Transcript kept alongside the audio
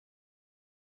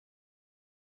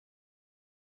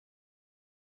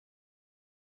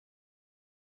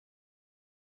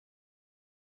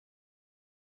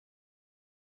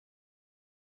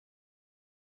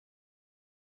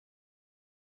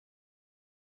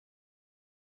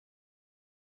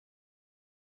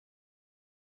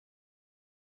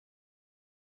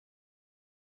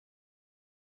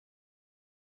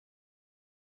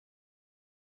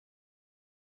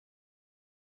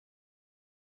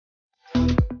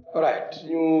Alright,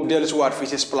 ñu dellu si waat fii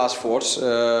si Splash Sports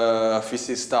fii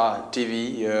si Star TV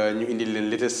ñu indi leen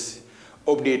latest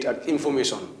update ak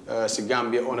information si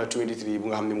Gambia U-23 bu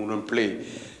nga xam ne mu doon play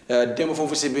dem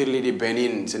foofu si biir lii di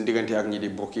Benin seen diggante ak ñi di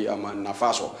Burkina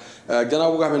Faso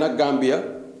gannaaw bu nga xam ne nag Gambia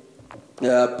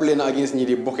play na against ñi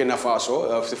di Burkina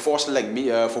Faso si first leg bi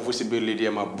foofu si biir lii di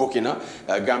Burkina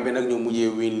Gambia nag ñoo mujjee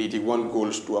win lii di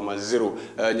 1-0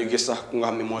 ñu gis sax ku nga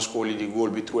xam ne moo score lii di goal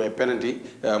bi through a penalty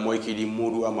mooy kii di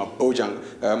Modou Bojang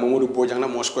Modou Bojang nag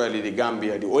moo score lii di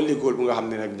Gambia di only goal bu nga xam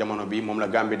ne nag jamono bi moom la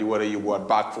Gambia di war a yóbbuwaat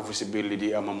back foofu si biir lii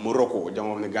di Morocco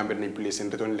jamono ne Gambia dinañ play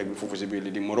seen return leg bi foofu si biir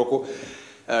lii di Morocco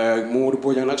Modou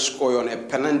Bojang nag score yoon a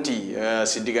penalty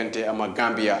si diggante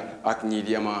Gambia ak ñii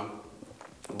di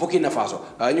Burkina Faso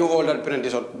ñu xool daal penalty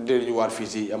shot déglu ñu waat fii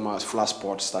si Flash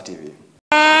Sport Star TV.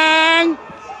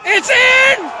 It's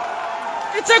in!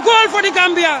 It's a goal for the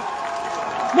Gambia.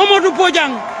 Mamadou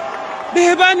Bojang, the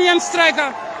Hebanian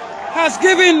striker, has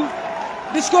given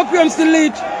the Scorpions the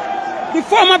lead. The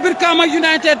former Burkina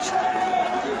United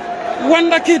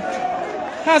wonder kid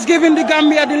has given the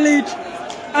Gambia the lead.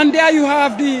 And there you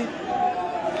have the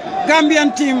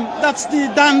Gambian team. That's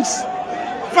the dance.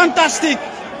 Fantastic.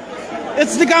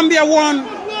 It's the Gambia 1,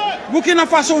 Burkina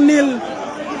Faso 0.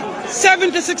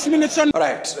 76 minutes on.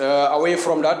 Alright, away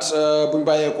from that, buñ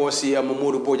bàyyee ko si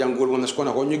Mamadou Bojang goal moom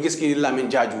na ko ñu gis ki Lamin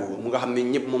Jarju mu nga xam ne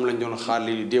ñëpp moom lañ doon xaar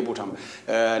lii di débutam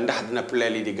ndax dina play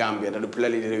lii di Gambia dina play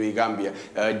lii di réewi Gambia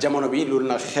jamono bi loolu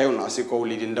nag xew na si kaw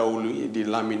lii di ndaw li di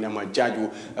Lamin Jarju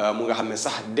mu nga xam ne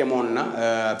sax demoon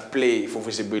na play foofu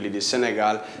si biir lii di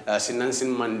Sénégal si Nelson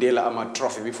Mandela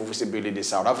trophy bi foofu si biir lii di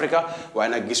South Africa waaye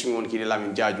nag gis ñu woon kii di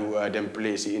Lamin Jarju dem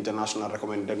play si international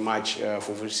recommended match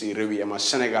foofu si réewi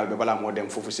Sénégal balaa moo dem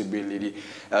foofu si biir lii di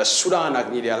Soudan ak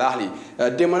ñi di Al Ahli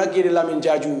démb nag kii di Lamin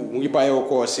Jarju mu ngi bàyyoo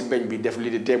ko si beñ bi def lii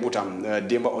di débutam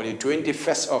démb on the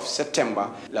 21st of September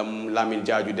la Lamin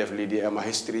Jarju def lii di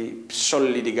history sol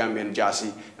lii di Gambian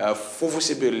jersey foofu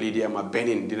si biir lii di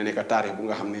Benin dina nekk taarix bu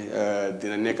nga xam ne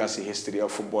dina nekk si history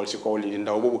of football si kaw lii di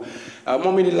ndaw boobu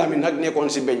moom mi di Lamin nag nekkoon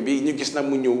si beñ bi ñu gis nag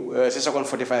mu ñëw si second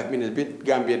 45 minutes bi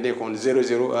Gambia nekkoon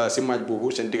 0-0 si match boobu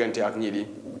seen diggante ak ñii di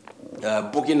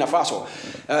Burkina Faso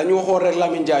ñu waxoon rek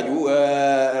Lamin Jarju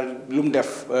lu mu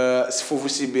def foofu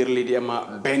si biir lii di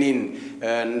Benin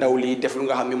ndaw lii def lu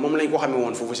nga xam ne moom lañ ko xamee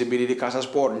woon foofu si biir lii di Casa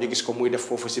Sport ñu gis ko muy def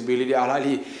foofu si biir lii di Al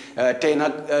Ahly tey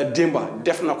nag démba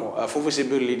def na ko foofu si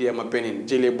biir lii di Benin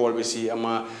jëlee bool bi si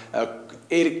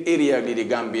area lii di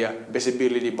Gambia ba si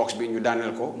biir lii di box bi ñu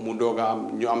daaneel ko mu doog a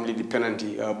am ñu am lii di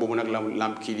penalty boobu nag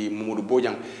lam kii di Mamadou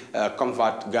Bojang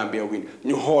convert Gambia win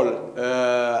ñu xool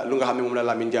lu nga xam ne moom la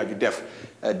Lamin Jarju def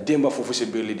démba foofu si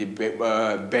biir lii di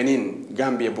Benin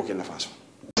Gambia Burkina Faso.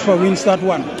 For wins that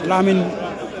one, Lamin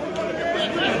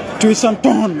twist and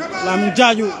turn. Lamin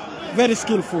Jarju very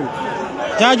skillful.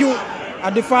 Jarju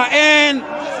at the far end,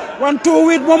 1-2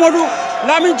 with Mamadou.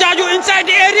 Lamin Jarju inside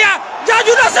the area.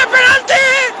 Jarju does a penalty.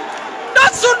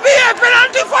 That should be a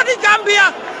penalty for the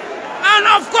Gambia. And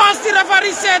of course the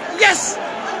referee said yes.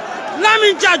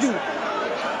 Lamin Jarju.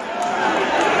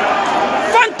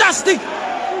 Fantastic.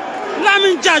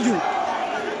 Lamin Jarju.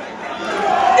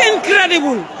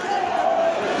 Incredible.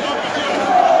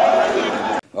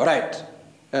 All right.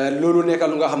 loolu nekk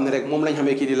lu nga xam ne rek moom lañ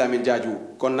xamee kii di Lamin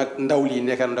Jarju kon nag ndaw lii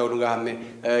nekk ndaw lu nga xam ne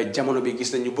jamono bi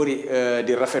gis nañ ñu bëri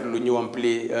di rafetlu ñëwam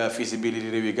play fii si biir di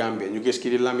réewi Gambia ñu gis kii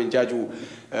di Lamin Jarju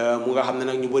mu nga xam ne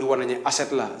nag ñu bëri war nañu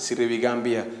asset la si réewi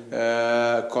Gambia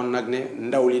kon nag ne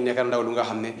ndaw lii nekk ndaw lu nga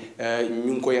xam ne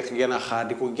ñu ngi koy gën a xaar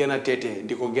di ko gën a teete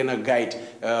di ko gën a guide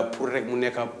pour rek mu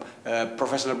nekk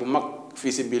professionnel bu mag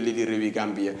fii si biir lii di réewi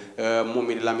Gambia moom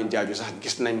mi di Lamin Jarju sax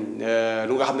gis nañ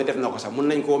lu nga xam ne def na ko sax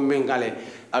mun nañ koo méngale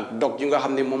ak dog yu nga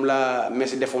xam ne moom la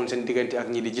Messi defoon seen diggante ak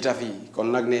ñi di Getafe yi kon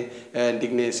nag ne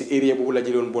dig ne si area boobu la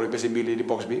jëloon boole ba si biir lii di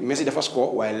box bi Messi dafa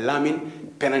score waaye Lamin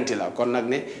penalty la kon nag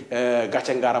ne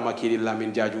gàcce ngaarama kii di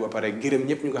Lamin Jarju ba pare gërëm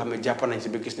ñëpp ñu nga xam ne jàpp nañ si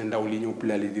ba gis ne ndaw lii ñëw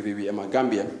play lii di réewi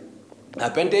Gambia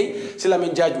pentey si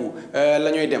Lamin Jarju la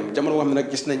ñuy dem jamono boo xam ne nag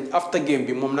gis nañ after game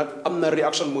bi moom nag am na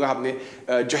réaction bu nga xam ne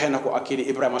joxe na ko ak kii di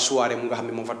Ibrahima Souare mu nga xam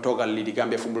ne moom fa toogal lii di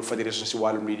Gambia Football Federation si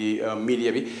wàllum lii di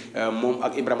media bi moom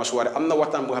ak Ibrahima Souare am na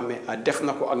waxtaan bu nga xam ne def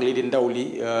na ko ak lii di ndaw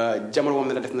lii jamono boo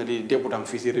xam ne def na lii di débutam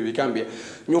fii si réewi Gambia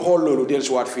ñu xool loolu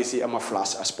dellusiwaat fii si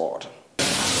Flash Sport.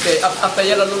 te après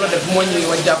yàlla loolu la def moo ñëwee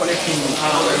wa jàppale kii bi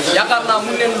yaakaar naa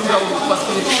mun leen lu raw parce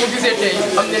que su ko gisee tey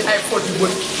am nañ ay fautes yu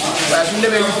bëri waaye suñu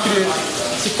demee withdrawal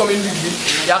si commune bi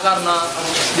yaakaar naa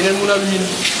dinañ mun a win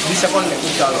di seconde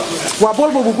incha allah. waaw bool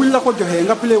boobu buñ la ko joxee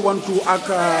nga play 1-2 ak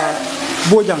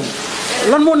Bojang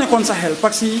lan moo nekkoon sa xel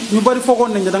parce que ñu bëri foogoon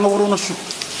nañ ne da nga waroon a shoot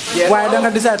waaye da nga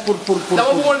decide pour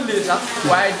dama bëggoon lii sax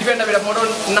waaye diggante bi daf ma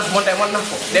doon nax man tey man nax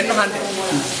ko den naxante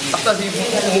after si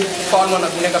mu faal ma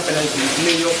nag mu nekk penalty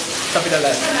muy ñëw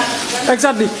capitalize.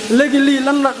 exactly léegi lii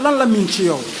lan la miin ci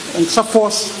yow sa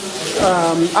force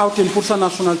outing pour sa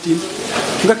national team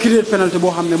nga créer penalty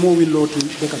boo xam ne moo win loo team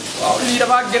dëkk bi. waaw lii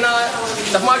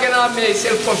dafa maa gën a may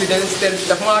self confidence te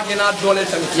dafa maa gën a dooleel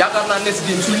tamit yaakaar naa next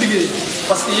game su liggéey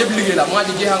parce que yëpp liggéey la maa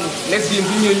ji jeexangu next game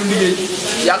bu ñëwee ñu liggéey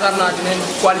yaakaar naa dinañ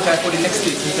qualify for the next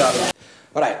stage incha allah.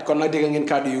 right kon nag dégg ngeen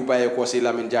kàddu yu bàyyeekoo si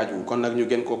Lamin Jarju kon nag ñu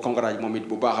gën ko congrats moom it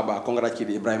bu baax a baax congrats kii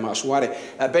di Ibrahima Souare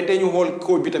bente ñu xool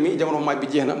coach bi tamit jamono maaj bi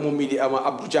jeex na moom mii di ama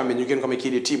Abdou Jammeh ñu gën ko kii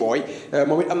di T-Boy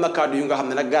moom it am na kàddu yu nga xam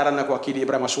ne nag gaara na ko kii di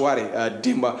Ibrahima Souare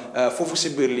dimba foofu si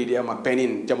biir lii di ama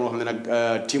Benin jamono xam ne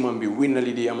nag teamam bi win na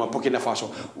lii di ama Burkina Faso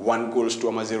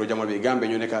 1-0 jamono bi Gambie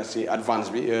ñu nekk si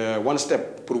advance bi one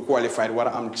step pour qualifier war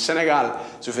a am Sénégal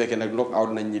su fekkee nag knock out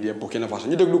nañ ñi di Burkina Faso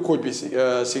ñu déglu coach bi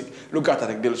si lu gàtta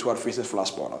rek dellu si waat fii si Flash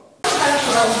Sport.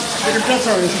 The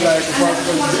impression is like,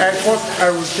 first I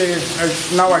would say,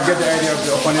 now I get the idea of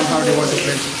the opponent, how they want to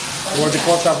play. For the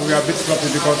first half, we are a bit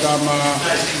sloppy because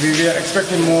we were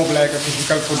expecting more of like a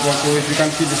physical football. So if you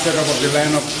can see the setup of the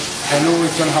lineup, I know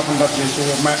it's going to happen that way. So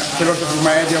my philosophy,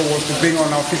 my idea was to bring on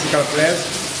our physical players,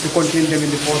 to contain them in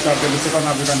the first half. Then the second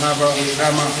half, we can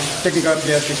have technical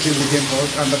players to kill the game for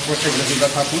us, and that's what exactly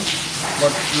that happened.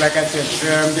 But like I said,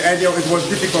 the idea, it was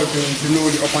difficult to know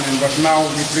the opponent, but now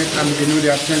we played and we know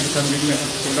their strengths and weaknesses,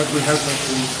 so that will help us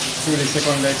to through the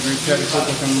second leg, we try to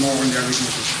focus on more on their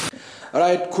weaknesses.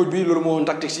 Alright, coach bi loolu moo woon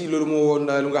tactique si loolu moo woon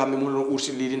lu nga xam ne mu doon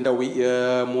ursi lii di ndaw yi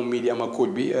moom mii di ama coach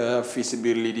bi fii si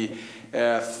biir lii di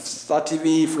Star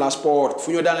TV Flash Sport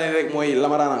fu ñu daanee rek mooy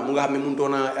Lamarana mu nga xam ne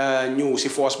mënutoon a ñëw si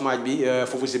first match bi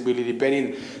foofu si biir lii di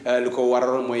Benin lu ko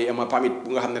waraloon mooy ama pamit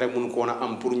bu nga xam ne rek mënu ko woon a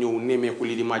am pour ñëw nemmeeku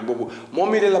lii di match boobu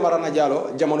moom mii di Lamarana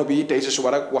Diallo jamono bi tey si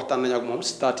suba rek waxtaan nañu ak moom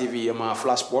Star TV ama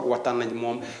Flash Sport waxtaan nañ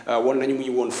moom woon nañu mu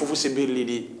ñu woon foofu si biir lii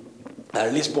di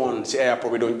Lisbon si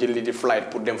airport bi doon jël li di flight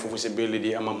pour dem foofu si biir li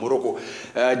di ama Morocco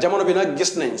jamono bi nag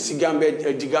gis nañ si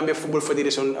Gambia Football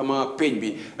Federation ama page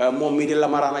bi moom mii di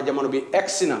Lamarana jamono bi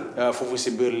egsi na foofu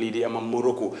si biir lii di ama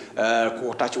Morocco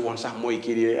ku tàcc woon sax mooy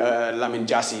kii di Lamin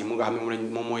Jarju mu nga xam ne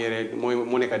moom moo yore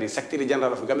moo nekk di secrétaire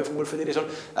général of Gambia Football Federation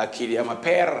ak kii di ama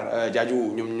Père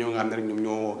Jarju ñoom ñoo nga xam ne rek ñoom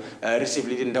ñoo receive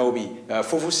li di ndaw bi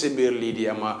foofu si biir lii di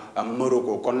ama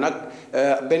Morocco kon nag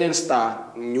beneen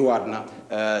star ñëwaat na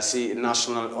si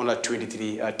national under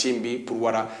 23 team bi pour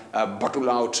war a battle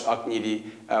out ak ñi di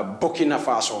Burkina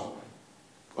Faso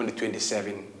on the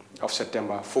 27 of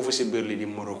September foofu si biir lii di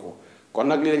Morocco kon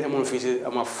nag lii lañ amoon fii si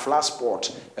ama Flash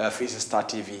Sport fii si Star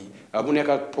TV mu nekk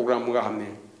ak programme bu nga xam ne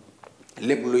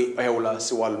lépp luy xew la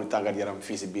si wàllum tàggat yaram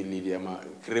fii si biir lii di ama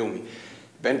réew mi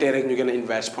bente rek ñu gën a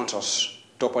invite sponsors